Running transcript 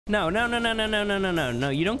No, no, no, no, no, no, no, no, no, no.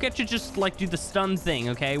 You don't get to just like do the stun thing,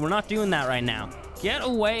 okay? We're not doing that right now. Get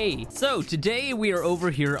away. So today we are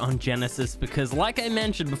over here on Genesis because like I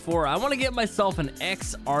mentioned before, I want to get myself an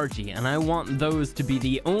x-argy, and I want those to be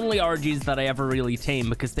the only argies that I ever really tame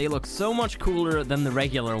because they look so much cooler than the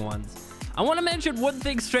regular ones. I want to mention one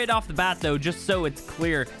thing straight off the bat though, just so it's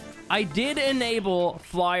clear. I did enable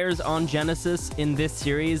flyers on Genesis in this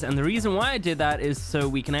series, and the reason why I did that is so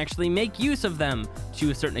we can actually make use of them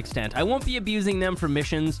to a certain extent. I won't be abusing them for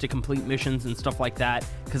missions, to complete missions and stuff like that,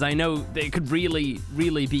 because I know they could really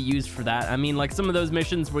be used for that. I mean, like some of those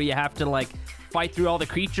missions where you have to like fight through all the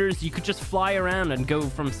creatures, you could just fly around and go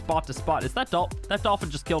from spot to spot. Is that dolphin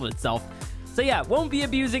just killed itself? So yeah, won't be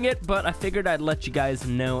abusing it, but I figured I'd let you guys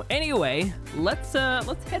know. Anyway, let's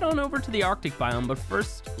head on over to the Arctic biome, but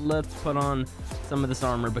first let's put on some of this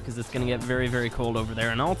armor because it's gonna get very cold over there.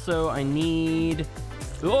 And also I need,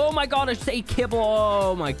 oh my god, I say kibble.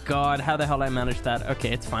 Oh my god, how the hell did I manage that?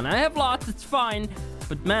 Okay, it's fine. I have lots, it's fine.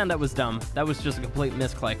 But man, that was dumb. That was just a complete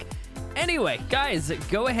misclick. Anyway, guys,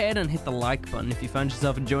 go ahead and hit the like button if you found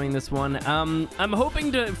yourself enjoying this one. I'm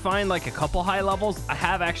hoping to find like a couple high levels. I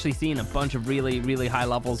have actually seen a bunch of really high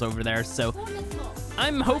levels over there, so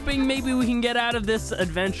I'm hoping maybe we can get out of this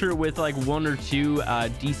adventure with like 1 or 2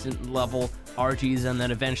 decent level argies, and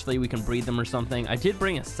then eventually we can breed them or something. I did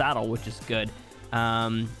bring a saddle, which is good.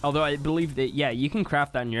 Although I believe that, yeah, you can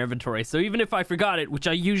craft that in your inventory, so even if I forgot it, which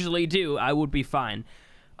I usually do, I would be fine.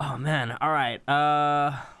 Oh man, all right,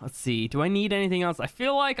 let's see, do I need anything else? I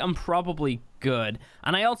feel like I'm probably good,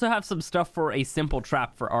 and I also have some stuff for a simple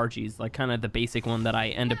trap for argies, like kind of the basic one that I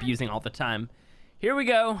end up using all the time. Here we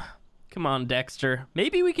go. Come on, Dexter.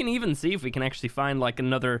 Maybe we can even see if we can actually find like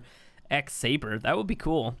another X-saber. That would be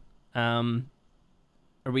cool. Are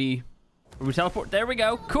we teleport? There we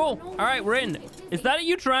go. Cool. All right, we're in. Is that a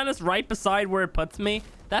Utyrannus right beside where it puts me?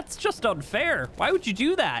 That's just unfair. Why would you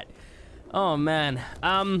do that? Oh man.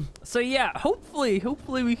 So yeah, hopefully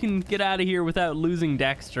we can get out of here without losing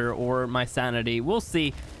Dexter or my sanity. We'll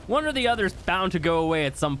see. One or the other's bound to go away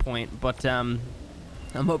at some point, but I'm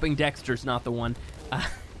hoping Dexter's not the one. I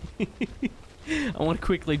want to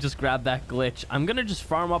quickly just grab that glitch. I'm gonna just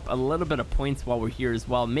farm up a little bit of points while we're here as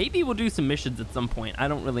well. Maybe we'll do some missions at some point. I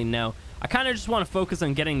don't really know. I kind of just want to focus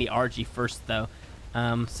on getting the argy first though.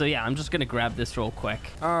 So yeah, I'm just gonna grab this real quick.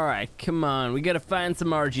 All right, come on, we gotta find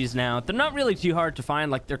some argies now. They're not really too hard to find,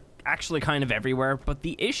 like they're actually kind of everywhere, but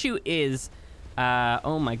the issue is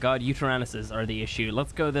oh my god, Utyrannuses are the issue.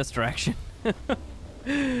 Let's go this direction.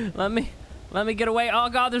 let me get away. Oh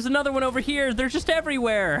god, there's another one over here. They're just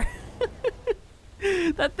everywhere.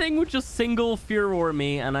 That thing would just single furor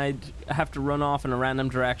me and I'd have to run off in a random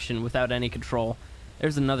direction without any control.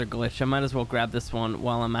 There's another glitch. I might as well grab this one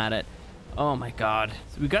while I'm at it. Oh my god.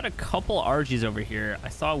 So we got a couple argies over here. I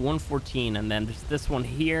saw 114, and then there's this one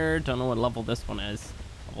here. Don't know what level this one is.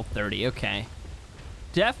 Level 30. Okay.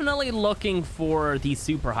 Definitely looking for these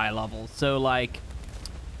super high levels. So like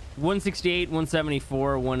 168,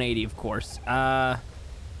 174, 180, of course.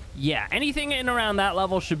 Yeah, anything in around that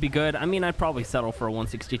level should be good. I mean, I'd probably settle for a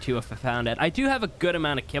 162 if I found it. I do have a good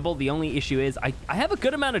amount of kibble. The only issue is I have a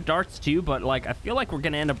good amount of darts too, but like I feel like we're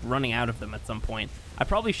gonna end up running out of them at some point. I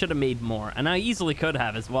probably should have made more, and I easily could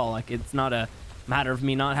have as well. Like, it's not a matter of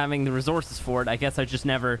me not having the resources for it. I guess I just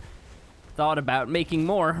never thought about making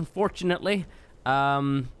more, unfortunately.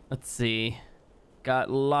 Let's see.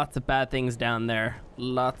 Got lots of bad things down there.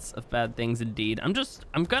 Lots of bad things indeed. I'm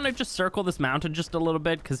gonna just circle this mountain just a little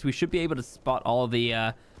bit because we should be able to spot all of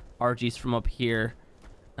the argies from up here.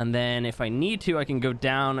 And then if I need to, I can go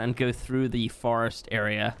down and go through the forest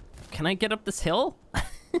area. Can I get up this hill?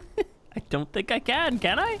 I don't think I can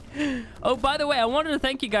I? Oh, by the way, I wanted to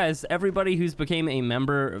thank you guys, everybody who's became a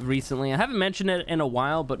member recently. I haven't mentioned it in a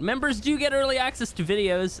while, but members do get early access to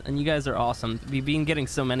videos, and you guys are awesome. We've been getting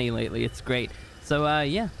so many lately. It's great. So,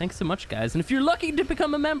 yeah, thanks so much, guys. And if you're looking to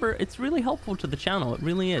become a member, it's really helpful to the channel. It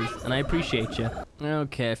really is, and I appreciate you.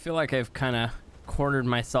 Okay, I feel like I've kind of cornered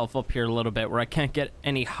myself up here a little bit where I can't get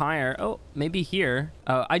any higher. Oh, maybe here.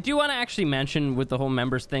 I do want to actually mention with the whole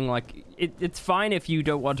members thing, like, it's fine if you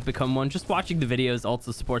don't want to become one. Just watching the videos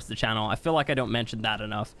also supports the channel. I feel like I don't mention that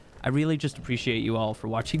enough. I really just appreciate you all for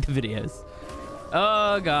watching the videos.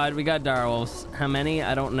 Oh, God, we got direwolves. How many?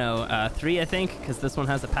 I don't know. 3, I think, because this one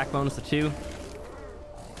has a pack bonus of 2.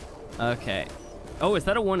 Okay. Oh, is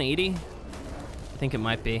that a 180? I think it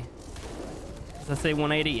might be. Does that say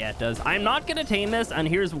 180? Yeah, it does. I'm not going to tame this, and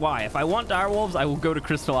here's why. If I want direwolves, I will go to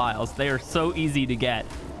Crystal Isles. They are so easy to get,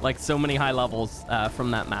 like so many high levels from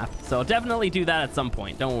that map. So I'll definitely do that at some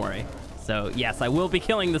point. Don't worry. So, yes, I will be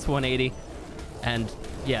killing this 180. And,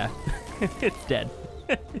 yeah, it's dead.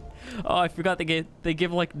 Oh, I forgot they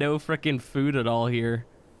give like no freaking food at all here.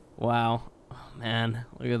 Wow. Oh man,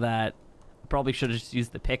 look at that. Probably should have just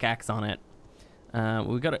used the pickaxe on it.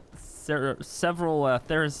 We got several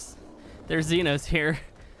there's Xenos here.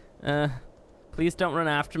 Please don't run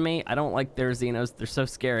after me. I don't like their Xenos. They're so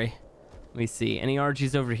scary. Let me see. Any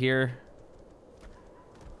RGs over here?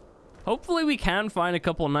 Hopefully we can find a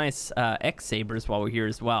couple nice X-sabers while we're here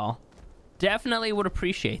as well. Definitely would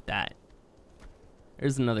appreciate that.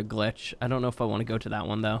 There's another glitch. I don't know if I want to go to that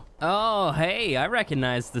one though. Oh, hey, I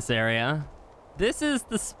recognize this area. This is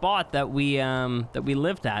the spot that we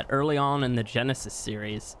lived at early on in the Genesis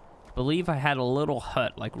series. I believe I had a little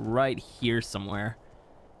hut like right here somewhere.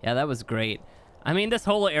 Yeah, that was great. I mean, this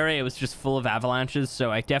whole area was just full of avalanches, so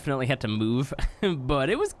I definitely had to move, but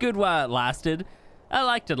it was good while it lasted. I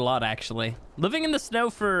liked it a lot, actually. Living in the snow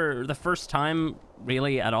for the first time,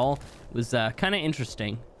 really, at all, was kind of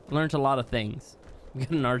interesting. Learned a lot of things. We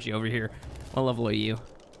got an Argy over here. What level are you?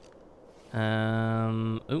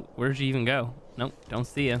 Oh, where'd you even go? Nope, don't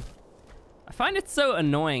see you. I find it so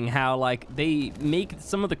annoying how, like, they make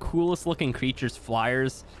some of the coolest looking creatures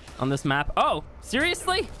flyers on this map. Oh,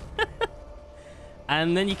 seriously?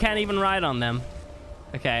 And then you can't even ride on them.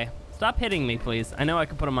 Okay. Stop hitting me, please. I know I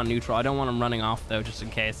can put them on neutral. I don't want them running off, though, just in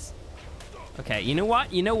case. Okay, you know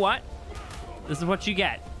what? You know what? This is what you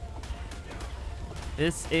get.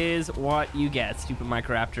 This is what you get, stupid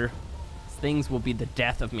Microraptor. These things will be the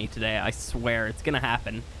death of me today. I swear. It's gonna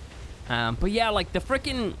happen. But yeah, like, the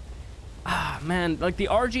freaking... Ah, man. Like, the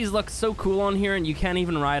RGs look so cool on here, and you can't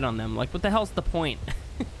even ride on them. Like, what the hell's the point?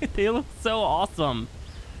 They look so awesome.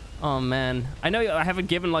 Oh, man. I know I haven't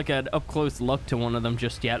given, like, an up-close look to one of them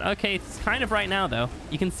just yet. Okay, it's kind of right now, though.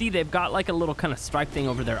 You can see they've got, like, a little kind of stripe thing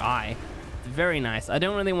over their eye. It's very nice. I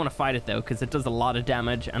don't really want to fight it, though, because it does a lot of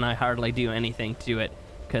damage, and I hardly do anything to it,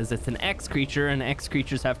 because it's an X creature, and X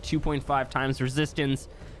creatures have 2.5 times resistance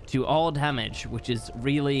to all damage, which is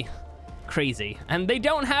really crazy. And they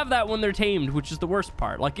don't have that when they're tamed, which is the worst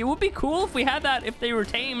part. Like, it would be cool if we had that if they were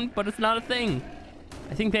tamed, but it's not a thing.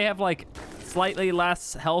 I think they have, like... slightly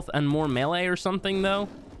less health and more melee or something, though.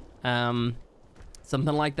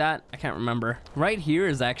 Something like that. I can't remember. Right here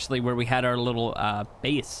is actually where we had our little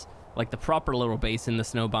base, like the proper little base in the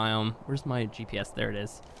snow biome. Where's my GPS? There it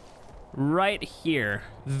is. Right here.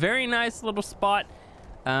 Very nice little spot.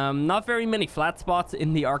 Not very many flat spots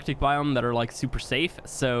in the Arctic biome that are like super safe,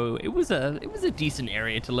 so it was a decent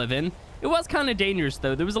area to live in. It was kind of dangerous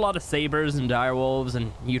though. There was a lot of sabers and direwolves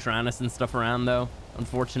and Utranus and stuff around though,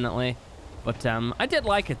 unfortunately. But I did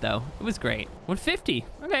like it though. It was great. 150.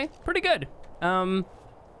 Okay, pretty good.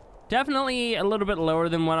 Definitely a little bit lower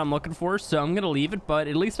than what I'm looking for, so I'm gonna leave it, but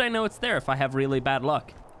at least I know it's there if I have really bad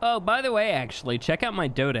luck. Oh, by the way, actually, check out my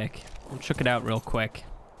Dodic. I'll check it out real quick.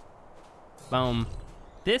 Boom.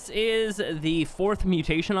 This is the 4th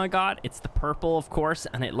mutation I got. It's the purple, of course,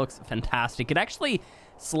 and it looks fantastic. It actually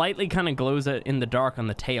slightly kind of glows in the dark on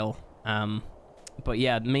the tail. But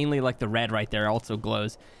yeah, mainly like the red right there also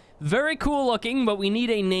glows. Very cool looking, but we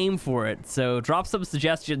need a name for it. So drop some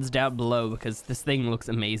suggestions down below because this thing looks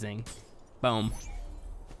amazing. Boom.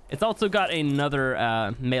 It's also got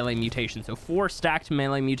another melee mutation. So 4 stacked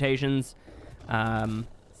melee mutations.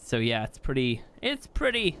 So yeah, it's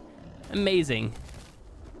pretty amazing.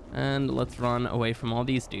 And let's run away from all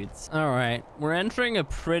these dudes. All right, we're entering a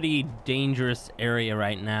pretty dangerous area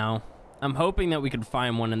right now. I'm hoping that we could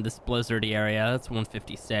find one in this blizzardy area. That's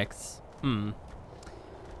 156.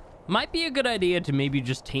 Might be a good idea to maybe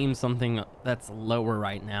just tame something that's lower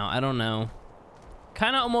right now. I don't know.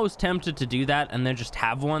 Kind of almost tempted to do that and then just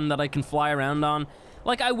have one that I can fly around on.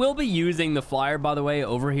 Like, I will be using the flyer, by the way,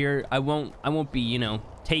 over here. I won't be, you know,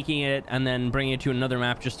 taking it and then bringing it to another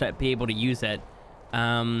map just to be able to use it.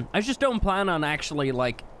 I just don't plan on actually,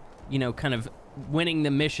 like, you know, kind of winning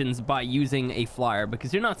the missions by using a flyer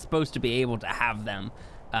because you're not supposed to be able to have them.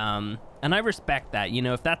 And I respect that. You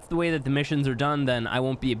know, if that's the way that the missions are done, then I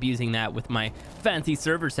won't be abusing that with my fancy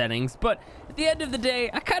server settings. But at the end of the day,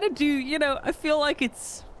 I kind of do, you know, I feel like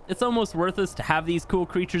it's almost worthless to have these cool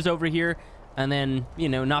creatures over here and then, you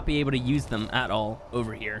know, not be able to use them at all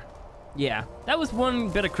over here. Yeah, that was one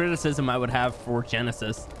bit of criticism I would have for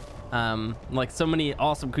Genesis. Like, so many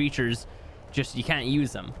awesome creatures, just you can't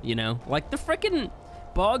use them, you know? Like, the frickin'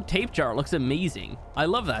 Bog Tape Jar looks amazing. I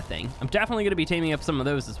love that thing. I'm definitely going to be taming up some of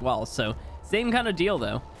those as well. So, same kind of deal,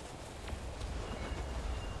 though.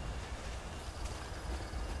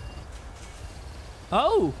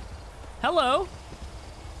 Oh! Hello!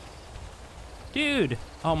 Dude!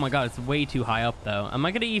 Oh my god, it's way too high up, though. Am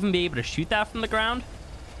I going to even be able to shoot that from the ground?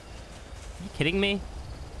 Are you kidding me?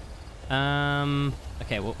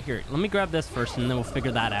 Okay, well, here, let me grab this first and then we'll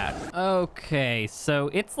figure that out. Okay, so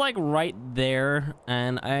it's like right there,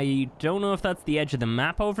 and I don't know if that's the edge of the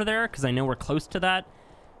map over there, because I know we're close to that,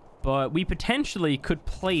 but we potentially could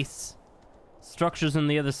place structures on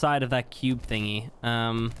the other side of that cube thingy.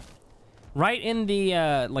 Right in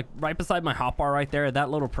the, like, right beside my hotbar right there, that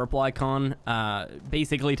little purple icon,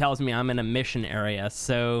 basically tells me I'm in a mission area,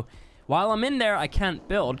 so while I'm in there, I can't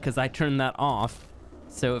build, because I turned that off.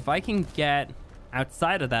 So if I can get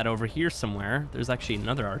outside of that over here somewhere, there's actually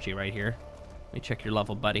another RG right here. Let me check your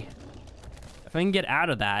level, buddy. If I can get out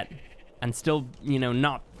of that and still, you know,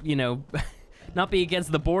 not, you know, not be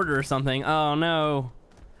against the border or something. Oh, no.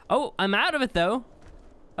 Oh, I'm out of it, though.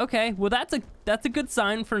 Okay, well, that's a good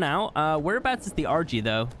sign for now. Whereabouts is the RG,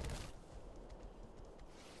 though?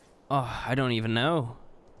 Oh, I don't even know.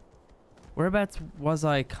 Whereabouts was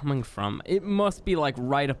I coming from? It must be, like,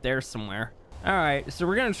 right up there somewhere. All right, so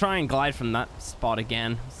we're gonna try and glide from that spot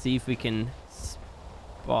again. See if we can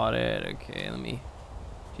spot it. Okay, let me...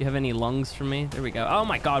 Do you have any lungs for me? There we go. Oh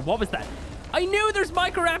my God, what was that? I knew there's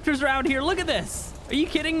Microraptors around here. Look at this. Are you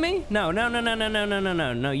kidding me? No.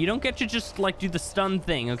 You don't get to just like do the stun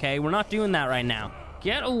thing, okay? We're not doing that right now.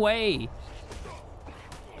 Get away.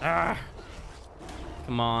 Ah.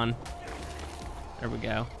 Come on. There we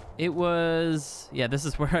go. It was... Yeah, this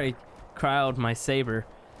is where I cryoed my saber.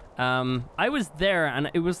 I was there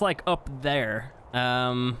and it was like up there.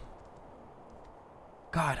 God,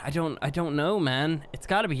 I don't know, man. It's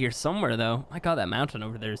got to be here somewhere though. My God, that mountain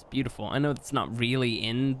over there is beautiful. I know it's not really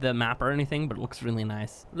in the map or anything, but it looks really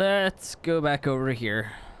nice. Let's go back over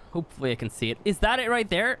here. Hopefully I can see it. Is that it right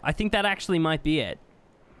there? I think that actually might be it.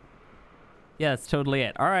 Yeah, that's totally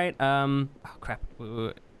it. All right. Oh crap.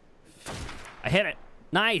 Wait. I hit it.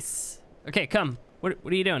 Nice. Okay, come. What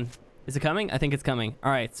are you doing? Is it coming? I think it's coming.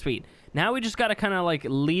 All right, sweet. Now we just got to kind of like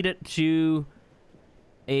lead it to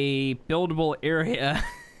a buildable area.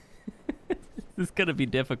 This is going to be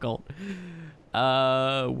difficult.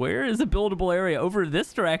 Where is a buildable area? Over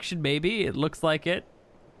this direction, maybe. It looks like it.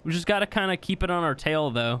 We just got to kind of keep it on our tail,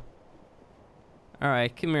 though. All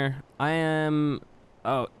right, come here. I am...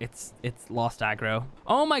 Oh, it's lost aggro.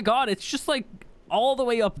 Oh my God, it's just like all the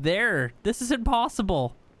way up there. This is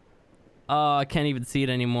impossible. Oh, I can't even see it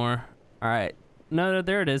anymore. All right. No,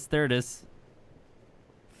 there it is. There it is.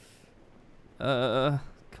 Come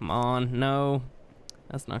on. No.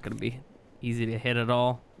 That's not going to be easy to hit at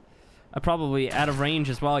all. I'm probably out of range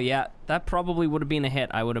as well. Yeah, that probably would have been a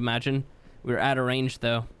hit, I would imagine. We were out of range,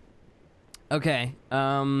 though. Okay.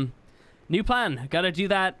 New plan. Got to do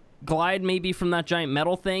that glide maybe from that giant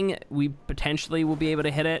metal thing. We potentially will be able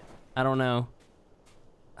to hit it. I don't know.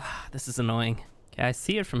 This is annoying. Okay, I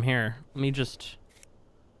see it from here. Let me just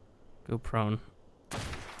go prone.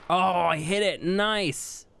 Oh, I hit it.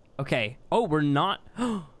 Nice. Okay. Oh, we're not...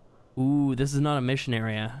 Ooh, this is not a mission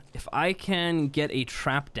area. If I can get a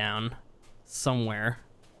trap down somewhere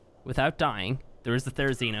without dying... There is the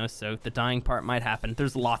Therizino, so the dying part might happen.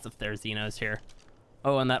 There's lots of Therizinos here.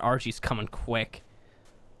 Oh, and that Argy's coming quick.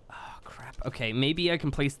 Oh, crap. Okay, maybe I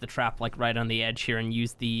can place the trap like right on the edge here and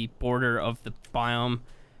use the border of the biome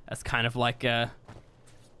as kind of like a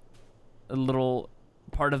little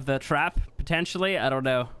part of the trap, potentially. I don't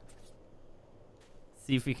know.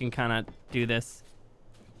 See if we can kind of do this.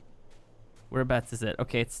 Whereabouts is it?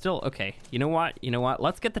 Okay, it's still... Okay, you know what? You know what?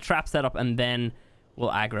 Let's get the trap set up and then we'll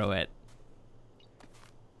aggro it.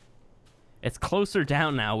 It's closer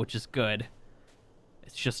down now, which is good.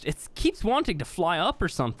 It's just... It keeps wanting to fly up or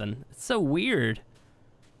something. It's so weird.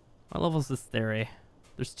 What level is this theory?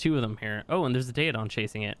 There's two of them here. Oh, and there's a Daedon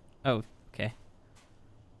chasing it. Oh, okay.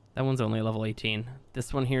 That one's only level 18.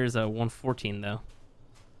 This one here is a 114, though.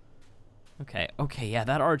 Okay, okay, yeah,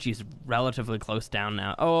 that Argy's relatively close down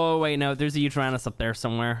now. Oh, wait, no, there's a Utyrannus up there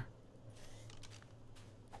somewhere.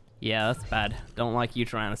 Yeah, that's bad. Don't like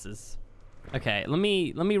Utyrannuses. Okay, let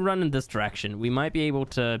me run in this direction. We might be able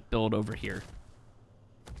to build over here.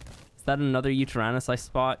 Is that another Utyrannus I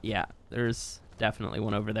spot? Yeah, there's definitely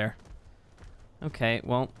one over there. Okay,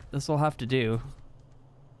 well, this will have to do.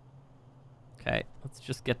 Okay, let's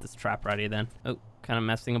just get this trap ready then. Oh, kind of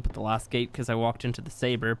messing up with the last gate because I walked into the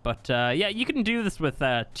saber. But yeah, you can do this with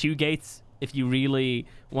 2 gates if you really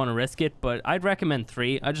want to risk it. But I'd recommend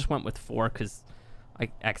 3. I just went with 4 because I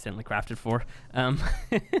accidentally crafted 4. All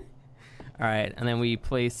right, and then we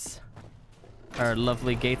place our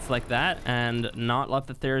lovely gates like that and not let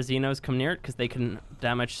the Therizinos come near it because they can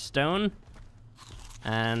damage stone.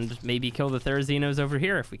 And maybe kill the Therizinos over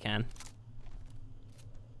here if we can.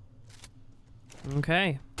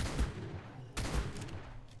 Okay.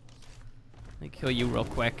 Let me kill you real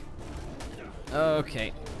quick.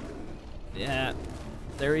 Okay. Yeah.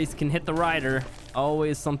 Fairies can hit the rider.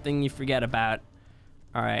 Always something you forget about.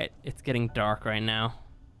 All right, it's getting dark right now.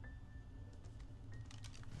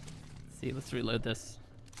 Let's see, let's reload this.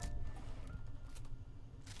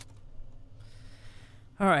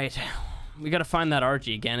 All right, we gotta find that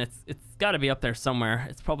ARGY again. It's gotta be up there somewhere.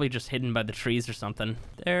 It's probably just hidden by the trees or something.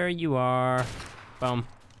 There you are. Boom.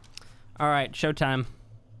 All right, showtime.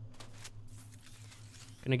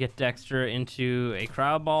 Gonna get Dexter into a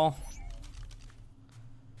crowd ball.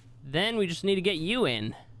 Then we just need to get you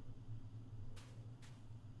in.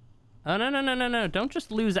 Oh, no. Don't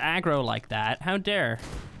just lose aggro like that. How dare.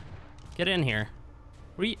 Get in here.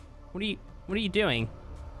 What are you doing?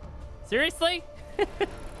 Seriously?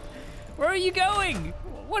 Where are you going?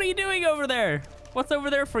 What are you doing over there? What's over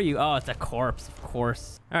there for you? Oh, it's a corpse, of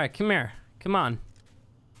course. All right, come here. Come on.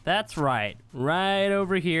 That's right. Right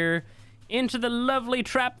over here into the lovely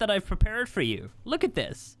trap that I've prepared for you. Look at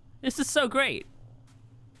this. This is so great.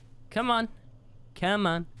 Come on. Come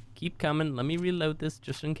on. Keep coming. Let me reload this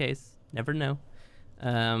just in case. Never know.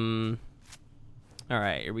 All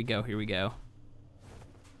right, here we go. Here we go.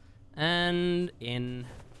 And in.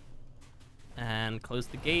 And close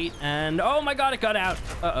the gate. And oh my God, it got out.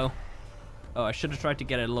 Uh-oh. Oh, I should have tried to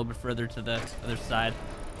get it a little bit further to the other side.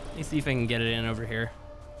 Let me see if I can get it in over here.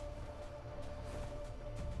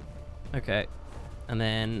 Okay. And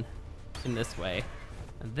then in this way.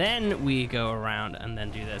 And then we go around and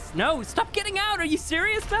then do this. No, stop getting out. Are you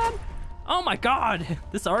serious, man? Oh my God.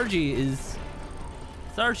 This ARGY is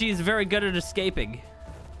very good at escaping.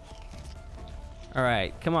 All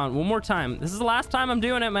right, come on, one more time. This is the last time I'm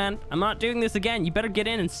doing it, man. I'm not doing this again. You better get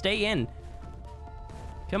in and stay in.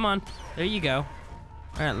 Come on, there you go.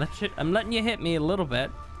 All right, I'm letting you hit me a little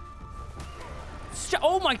bit.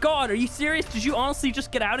 Oh my God, are you serious? Did you honestly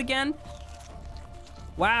just get out again?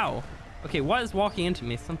 Wow. Okay, what is walking into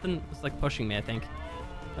me? Something was like pushing me, I think.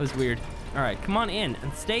 That was weird. All right, come on in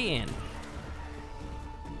and stay in.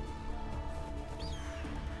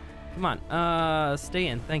 Come on, stay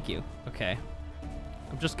in, thank you. Okay.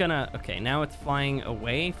 I'm just gonna, okay, now it's flying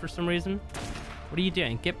away for some reason. What are you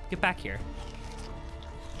doing? Get back here.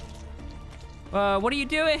 What are you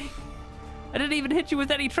doing? I didn't even hit you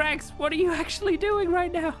with any tracks. What are you actually doing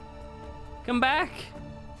right now? Come back.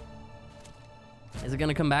 Is it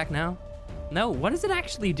gonna come back now? No, what is it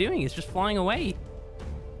actually doing? It's just flying away.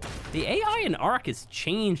 The AI in ARK has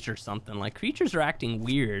changed or something. Like, creatures are acting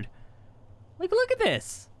weird. Like, look at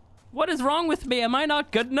this. What is wrong with me? Am I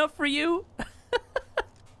not good enough for you?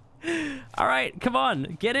 All right, come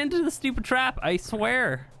on. Get into the stupid trap, I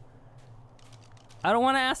swear. I don't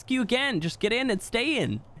want to ask you again. Just get in and stay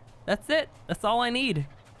in. That's it. That's all I need.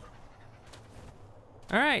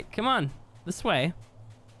 All right, come on. This way.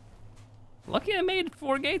 Lucky I made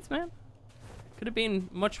 4 gates, man. Could have been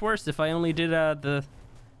much worse if I only did the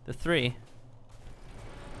 3.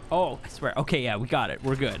 Oh, I swear. Okay, yeah, we got it.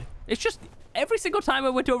 We're good. It's just every single time I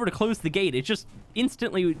went over to close the gate, it just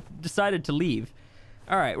instantly decided to leave.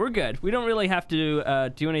 All right, we're good. We don't really have to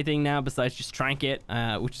do anything now besides just trank it,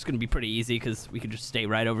 which is going to be pretty easy because we can just stay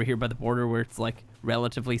right over here by the border where it's like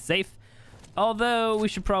relatively safe. Although we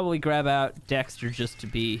should probably grab out Dexter just to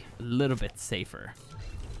be a little bit safer.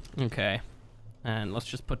 Okay. And let's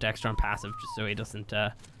just put Dexter on passive just so he doesn't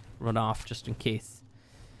run off just in case.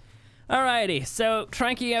 Alrighty, so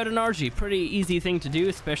tranking out an ARGY, pretty easy thing to do,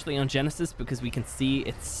 especially on Genesis because we can see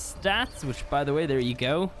its stats, which by the way, there you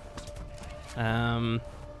go.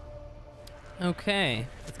 Okay,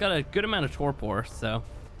 it's got a good amount of torpor, so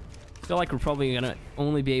I feel like we're probably gonna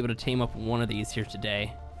only be able to tame up one of these here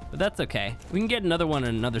today. But that's okay. We can get another one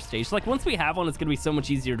in another stage. Like, once we have one, it's gonna be so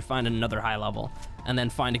much easier to find another high level and then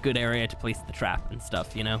find a good area to place the trap and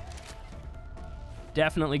stuff, you know?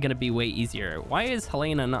 Definitely gonna be way easier. Why is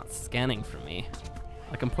Helena not scanning for me?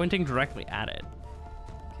 Like, I'm pointing directly at it.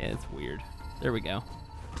 Okay, that's weird. There we go.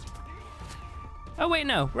 Oh wait,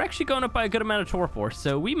 no, we're actually going up by a good amount of torpor,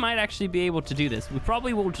 so we might actually be able to do this. We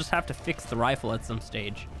probably will just have to fix the rifle at some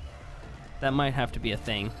stage. That might have to be a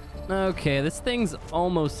thing. Okay, this thing's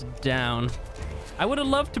almost down. I would have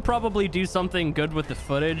loved to probably do something good with the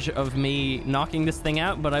footage of me knocking this thing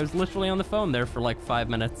out, but I was literally on the phone there for like 5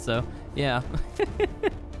 minutes, so yeah.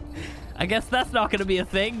 I guess that's not gonna be a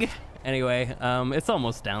thing. Anyway, it's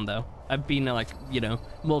almost down though. I've been like, you know,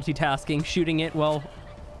 multitasking, shooting it while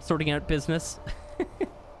sorting out business.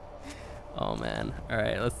 Oh man. All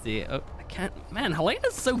right, let's see. Oh, I can't, man,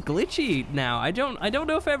 Helena's so glitchy now. I don't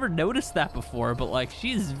know if I ever noticed that before, but like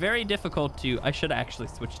she's very difficult to, I should actually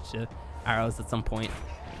switch to arrows at some point.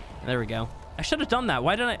 There we go. I should have done that.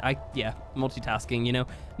 Why didn't yeah, multitasking, you know.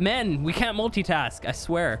 Men, we can't multitask, I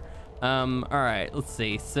swear. All right, let's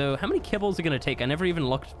see. So how many kibbles are gonna take? I never even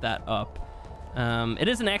looked that up. It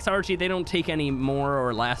is an x-argy. They don't take any more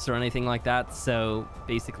or less or anything like that. So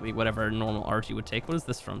basically whatever a normal argy would take. What is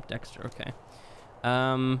this from? Dexter, okay.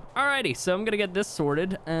 Alrighty, so I'm gonna get this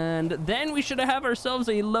sorted, and then we should have ourselves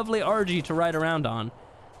a lovely argy to ride around on.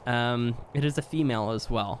 It is a female as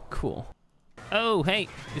well. Cool. Oh, hey,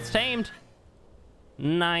 it's tamed.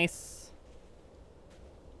 Nice.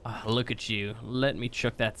 Oh, look at you. Let me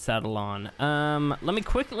chuck that saddle on. Let me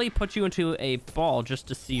quickly put you into a ball just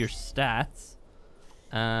to see your stats.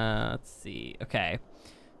 Let's see. Okay.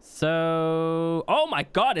 So, oh my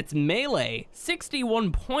god, it's melee.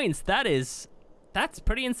 61 points. That's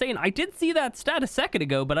pretty insane. I did see that stat a second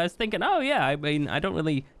ago, but I was thinking, oh yeah, I mean, I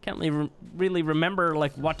can't really remember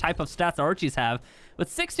like what type of stats archies have. But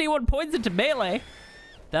 61 points into melee,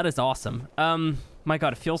 that is awesome. My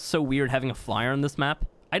god, it feels so weird having a flyer on this map.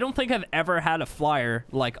 I don't think I've ever had a flyer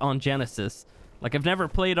like on Genesis. Like I've never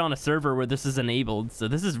played on a server where this is enabled, so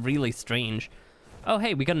this is really strange. Oh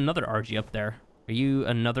hey, we got another argy up there. Are you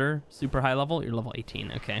another super high level? You're level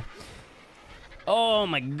 18, okay. Oh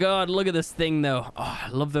my god, look at this thing though. Oh, I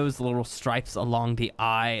love those little stripes along the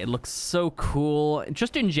eye. It looks so cool.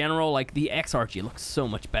 Just in general, like the x-argy looks so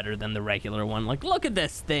much better than the regular one. Like look at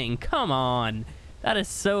this thing, come on. That is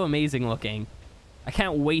so amazing looking. I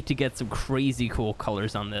can't wait to get some crazy cool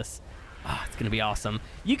colors on this. Oh, it's gonna be awesome.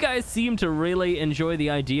 You guys seem to really enjoy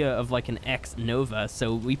the idea of like an X Nova,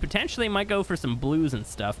 so we potentially might go for some blues and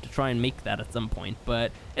stuff to try and make that at some point,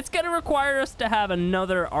 but it's gonna require us to have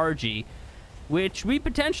another argy, which we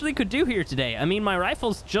potentially could do here today. I mean, my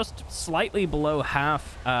rifle's just slightly below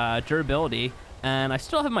half durability, and I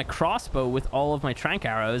still have my crossbow with all of my trank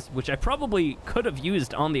arrows, which I probably could have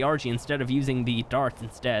used on the argy instead of using the darts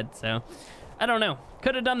instead, so I don't know.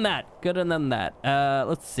 Could have done that. Could have done that.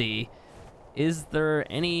 Let's see. Is there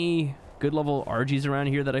any good level argies around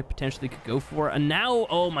here that I potentially could go for? And now,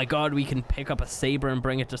 oh my god, we can pick up a saber and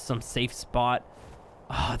bring it to some safe spot.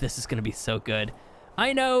 Oh, this is gonna be so good.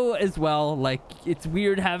 I know as well, like, it's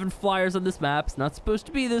weird having flyers on this map. It's not supposed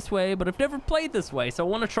to be this way, but I've never played this way, so I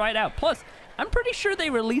want to try it out. Plus, I'm pretty sure they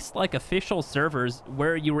released, like, official servers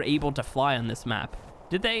where you were able to fly on this map.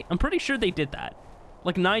 Did they? I'm pretty sure they did that.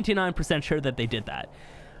 Like 99% sure that they did that.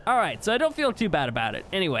 All right, so I don't feel too bad about it.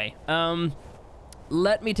 Anyway,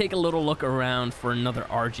 let me take a little look around for another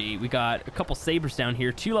argy. We got a couple sabers down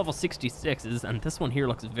here, 2 level 66s, and this one here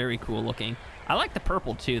looks very cool looking. I like the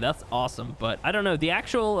purple too, that's awesome, but I don't know, the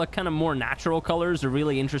actual kind of more natural colors are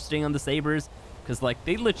really interesting on the sabers, because like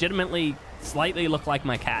they legitimately slightly look like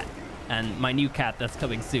my cat, and my new cat that's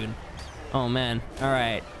coming soon. Oh man. All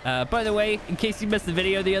right. By the way, in case you missed the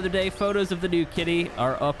video the other day, photos of the new kitty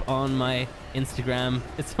are up on my Instagram.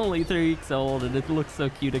 It's only 3 weeks old and it looks so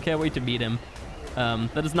cute. I can't wait to meet him.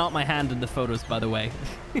 That is not my hand in the photos, by the way.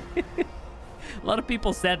 A lot of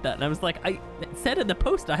people said that and I was like, I said in the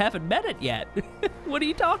post I haven't met it yet. What are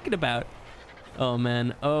you talking about? Oh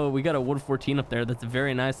man. Oh, we got a 114 up there. That's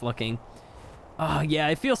very nice looking. Oh yeah,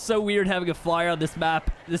 it feels so weird having a flyer on this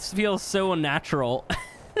map. This feels so unnatural.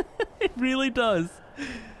 It really does.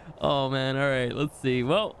 Oh man, all right, let's see.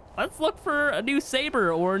 Well, let's look for a new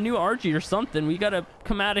saber or a new argy or something. We gotta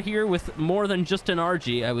come out of here with more than just an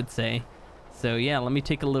argy, I would say. So yeah, let me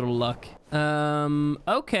take a little look.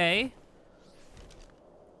 Okay.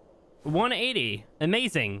 180,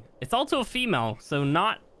 amazing. It's also a female, so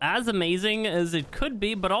not as amazing as it could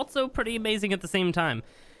be, but also pretty amazing at the same time.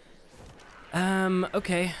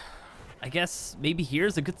 Okay. I guess maybe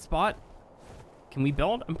here's a good spot. Can we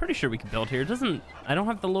build? I'm pretty sure we can build here. It doesn't, I don't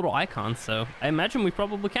have the little icon, so I imagine we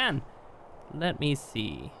probably can. Let me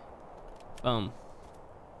see. Boom.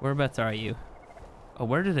 Whereabouts are you? Oh,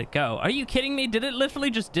 where did it go? Are you kidding me? Did it literally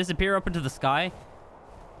just disappear up into the sky?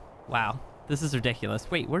 Wow, this is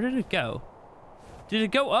ridiculous. Wait, where did it go? Did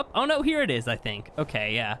it go up? Oh no, here it is, I think.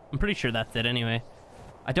 Okay, yeah, I'm pretty sure that's it anyway.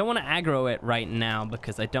 I don't want to aggro it right now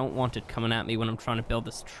because I don't want it coming at me when I'm trying to build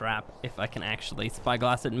this trap. If I can actually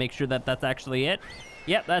spyglass it and make sure that that's actually it.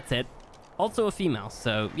 Yep, that's it. Also a female,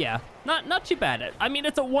 so yeah, not too bad. I mean,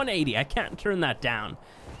 it's a 180. I can't turn that down.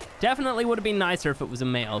 Definitely would have been nicer if it was a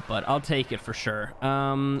male, but I'll take it for sure.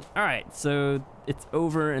 All right, so it's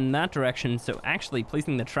over in that direction. So actually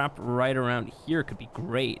placing the trap right around here could be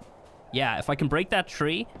great. Yeah, if I can break that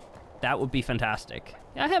tree, that would be fantastic.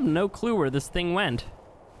 I have no clue where this thing went.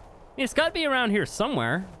 It's got to be around here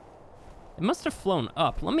somewhere. It must have flown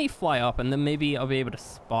up. Let me fly up and then maybe I'll be able to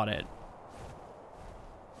spot it.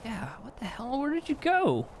 Yeah, what the hell? Where did you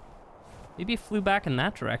go? Maybe it flew back in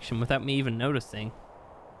that direction without me even noticing.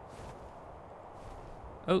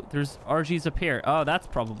 Oh, there's argies up here. Oh, that's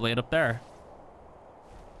probably it up there.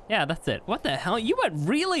 Yeah, that's it. What the hell? You went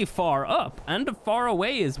really far up and far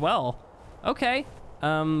away as well. Okay.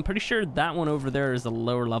 Pretty sure that one over there is a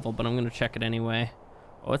lower level, but I'm gonna check it anyway.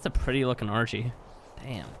 Oh, it's a pretty looking Argy.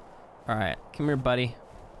 Damn. All right, come here, buddy.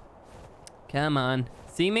 Come on.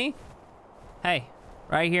 See me? Hey,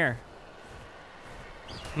 right here.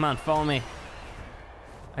 Come on, follow me.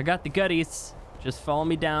 I got the goodies. Just follow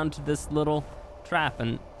me down to this little trap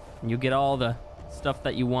and you get all the stuff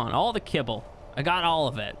that you want. All the kibble. I got all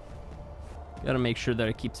of it. Gotta make sure that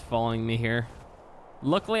it keeps following me here.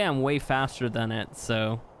 Luckily, I'm way faster than it,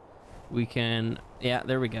 so we can... Yeah,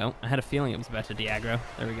 there we go. I had a feeling it was about to de-aggro.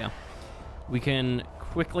 There we go. We can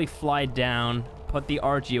quickly fly down, put the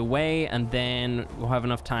RG away, and then we'll have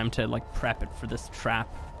enough time to, like, prep it for this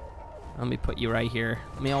trap. Let me put you right here.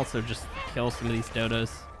 Let me also just kill some of these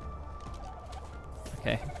dodos.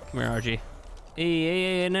 Okay, come here, RG.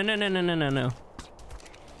 Hey, no.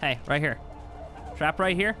 Hey, right here. Trap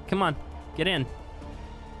right here. Come on, get in.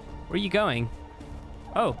 Where are you going?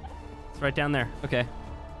 Oh, it's right down there. Okay.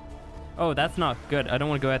 Oh, that's not good. I don't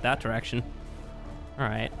want to go at that direction. All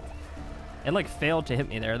right. It like failed to hit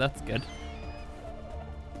me there. That's good.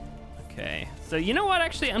 Okay. So you know what?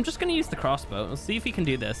 Actually, I'm just going to use the crossbow. Let's see if he can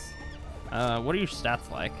do this. What are your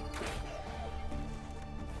stats like?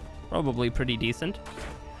 Probably pretty decent.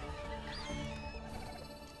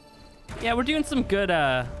 Yeah, we're doing some good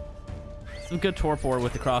torpor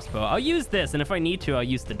with the crossbow. I'll use this, and if I need to, I'll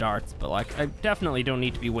use the darts. But like, I definitely don't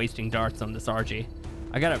need to be wasting darts on this RG.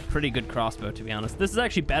 I got a pretty good crossbow, to be honest. This is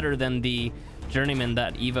actually better than the Journeyman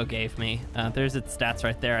that Evo gave me. There's its stats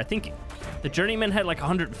right there. I think the Journeyman had like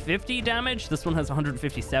 150 damage. This one has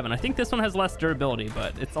 157. I think this one has less durability,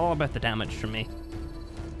 but it's all about the damage for me.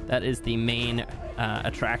 That is the main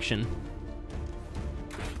attraction.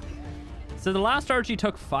 So the last RG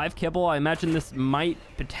took 5 kibble. I imagine this might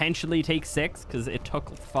potentially take 6 because it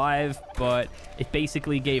took 5, but it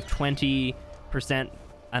basically gave 20%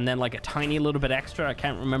 and then like a tiny little bit extra. I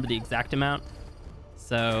can't remember the exact amount.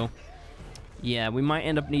 So yeah, we might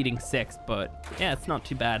end up needing 6, but yeah, it's not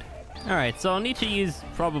too bad. All right, so I'll need to use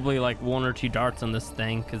probably like 1 or 2 darts on this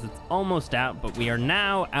thing because it's almost out, but we are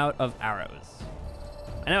now out of arrows.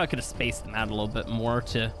 I know I could have spaced them out a little bit more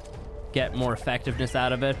to get more effectiveness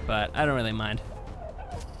out of it, but I don't really mind.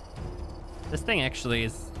 This thing actually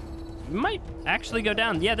might actually go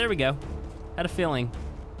down. Yeah, there we go. Had a feeling.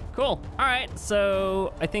 Cool. All right,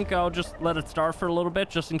 so I think I'll just let it starve for a little bit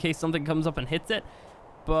just in case something comes up and hits it.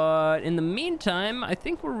 But in the meantime, I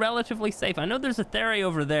think we're relatively safe. I know there's a Theray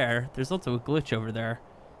over there. There's also a glitch over there.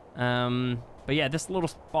 But yeah, this little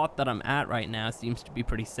spot that I'm at right now seems to be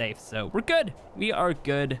pretty safe. So we're good. We are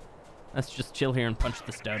good. Let's just chill here and punch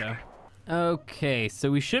this dodo. Okay,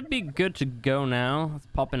 so we should be good to go now. Let's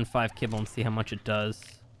pop in 5 kibble and see how much it does.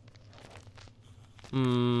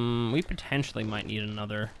 We potentially might need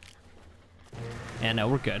another. Yeah, no,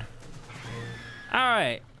 we're good. All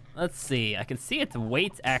right, let's see. I can see its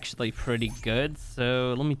weight's actually pretty good.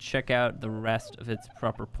 So let me check out the rest of its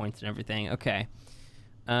proper points and everything. Okay.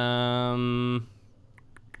 Yeah,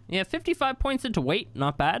 55 points into weight,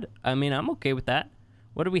 not bad. I mean, I'm okay with that.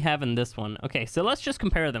 What do we have in this one? Okay, so let's just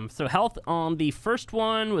compare them. So health on the first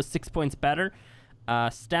one was 6 points better.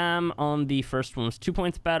 Stam on the first one was 2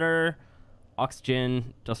 points better.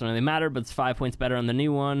 Oxygen doesn't really matter, but it's 5 points better on the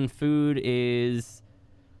new one. Food is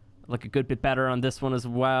like a good bit better on this one as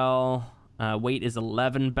well. Weight is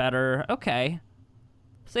 11 better. Okay.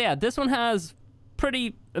 So yeah, this one has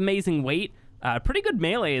pretty amazing weight. Pretty good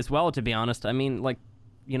melee as well, to be honest. I mean, like,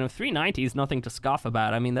 you know, 390 is nothing to scoff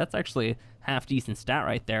about. I mean, that's actually half decent stat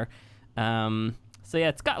right there. So yeah,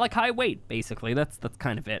 it's got like high weight, basically. That's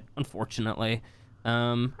kind of it, unfortunately.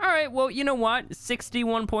 All right, well, you know what?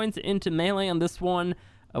 61 points into melee on this one.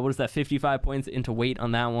 What is that? 55 points into weight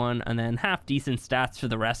on that one, and then half decent stats for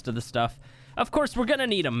the rest of the stuff. Of course, we're gonna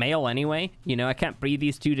need a male anyway. You know, I can't breed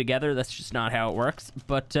these two together. That's just not how it works.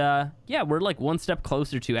 But yeah, we're like one step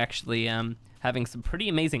closer to actually having some pretty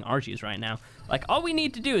amazing RGs right now. Like, all we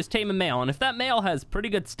need to do is tame a male, and if that male has pretty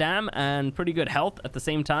good stam and pretty good health at the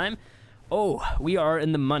same time, oh, we are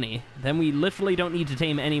in the money. Then we literally don't need to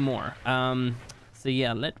tame anymore. So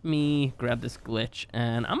yeah, let me grab this glitch,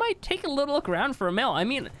 and I might take a little look around for a male. I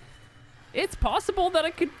mean, it's possible that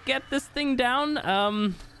I could get this thing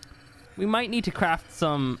down. We might need to craft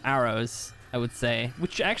some arrows, I would say,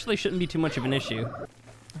 which actually shouldn't be too much of an issue.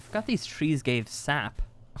 I forgot these trees gave sap.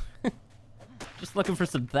 Just looking for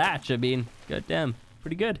some thatch. I mean, goddamn,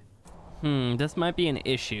 pretty good. This might be an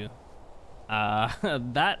issue.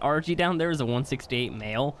 That RG down there is a 168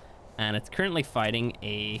 male, and it's currently fighting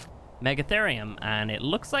a Megatherium, and it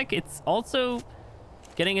looks like it's also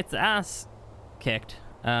getting its ass kicked.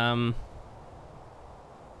 Don't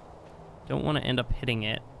want to end up hitting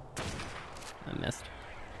it. I missed.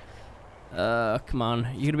 Come on.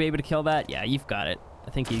 You gonna be able to kill that? Yeah, you've got it.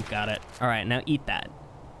 I think you've got it. All right, now eat that.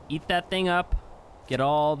 Eat that thing up. Get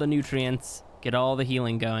all the nutrients. Get all the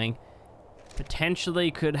healing going.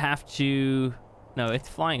 Potentially could have to... No, it's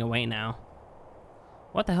flying away now.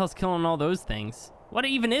 What the hell's killing all those things? What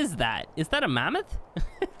even is that? Is that a mammoth?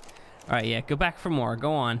 All right, yeah, go back for more.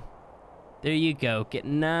 Go on. There you go. Get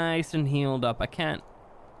nice and healed up. I can't...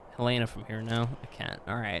 Helena from here. No, I can't.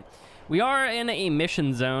 All right. We are in a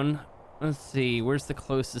mission zone. Let's see. Where's the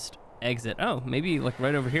closest exit? Oh, maybe like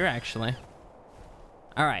right over here, actually.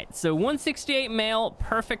 All right. So 168 male.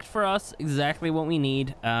 Perfect for us. Exactly what we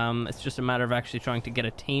need. It's just a matter of actually trying to get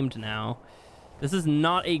it tamed now. This is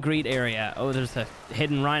not a great area. Oh, there's a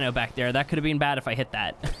hidden rhino back there. That could have been bad if I hit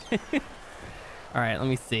that. All right. Let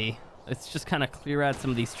me see. Let's just kind of clear out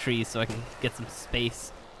some of these trees so I can get some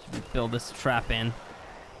space to build this trap in.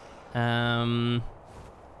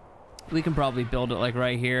 We can probably build it like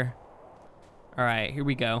right here. All right, here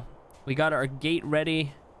we go. We got our gate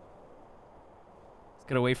ready. Let's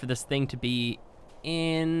gotta wait for this thing to be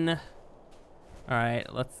in. All right,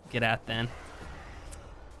 let's get at then.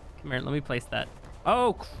 Come here, let me place that.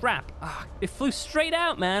 Oh, crap. Oh, it flew straight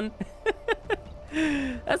out, man.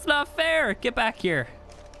 That's not fair. Get back here.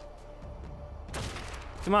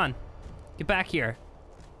 Come on, get back here.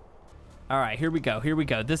 All right, here we go. Here we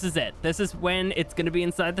go. This is it. This is when it's going to be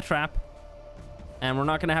inside the trap. And we're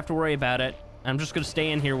not going to have to worry about it. I'm just going to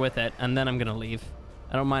stay in here with it, and then I'm going to leave.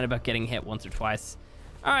 I don't mind about getting hit once or twice.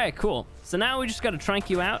 All right, cool. So now we just got to trank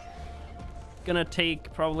you out. Gonna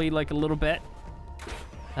take probably like a little bit.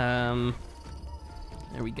 There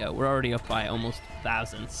we go. We're already up by almost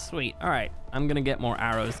 1,000. Sweet. All right. I'm going to get more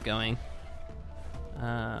arrows going.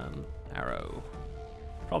 Arrow.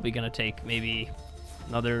 Probably going to take maybe...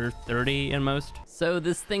 another 30 in most. So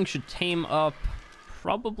this thing should tame up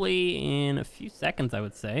probably in a few seconds, I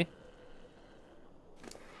would say.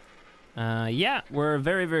 Yeah, we're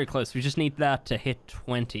very, very close. We just need that to hit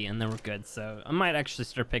 20 and then we're good. So I might actually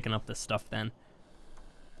start picking up this stuff then.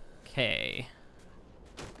 Okay.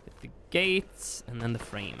 Get the gates and then the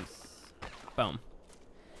frames. Boom.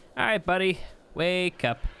 All right, buddy. Wake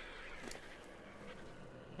up.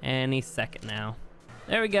 Any second now.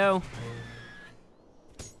 There we go.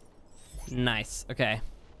 Nice. Okay.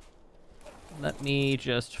 Let me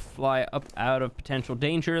just fly up out of potential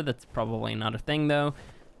danger. That's probably not a thing, though.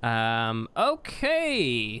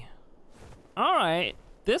 Okay. All right.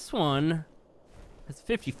 This one has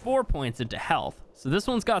 54 points into health. So this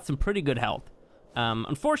one's got some pretty good health.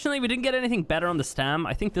 Unfortunately, we didn't get anything better on the stam.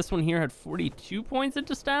 I think this one here had 42 points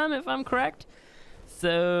into stam, if I'm correct.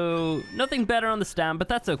 So nothing better on the stam, but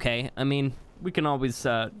that's okay. I mean, we can always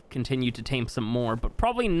continue to tame some more, but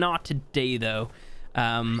probably not today, though.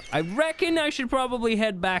 I reckon I should probably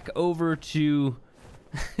head back over to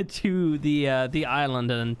to the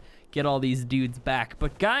island and get all these dudes back.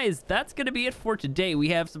 But guys, that's gonna be it for today. We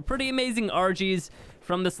have some pretty amazing ARGs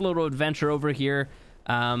from this little adventure over here.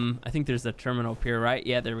 I think there's a terminal up here, right?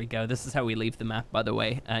 Yeah, there we go. This is how we leave the map, by the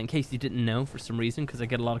way, in case you didn't know for some reason, because I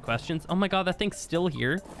get a lot of questions. Oh my god, that thing's still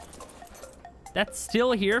here. That's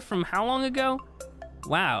still here from how long ago?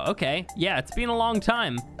 Wow, okay. Yeah, it's been a long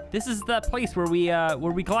time. This is the place where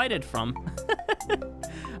we glided from.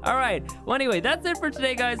 All right. Well, anyway, that's it for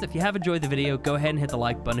today, guys. If you have enjoyed the video, go ahead and hit the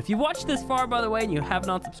like button. If you watched this far, by the way, and you have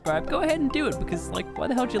not subscribed, go ahead and do it, because, like, why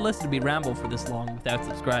the hell would you listen to me ramble for this long without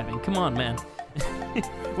subscribing? Come on, man.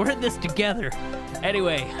 We're in this together.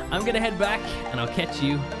 Anyway, I'm gonna head back, and I'll catch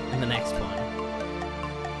you in the next one.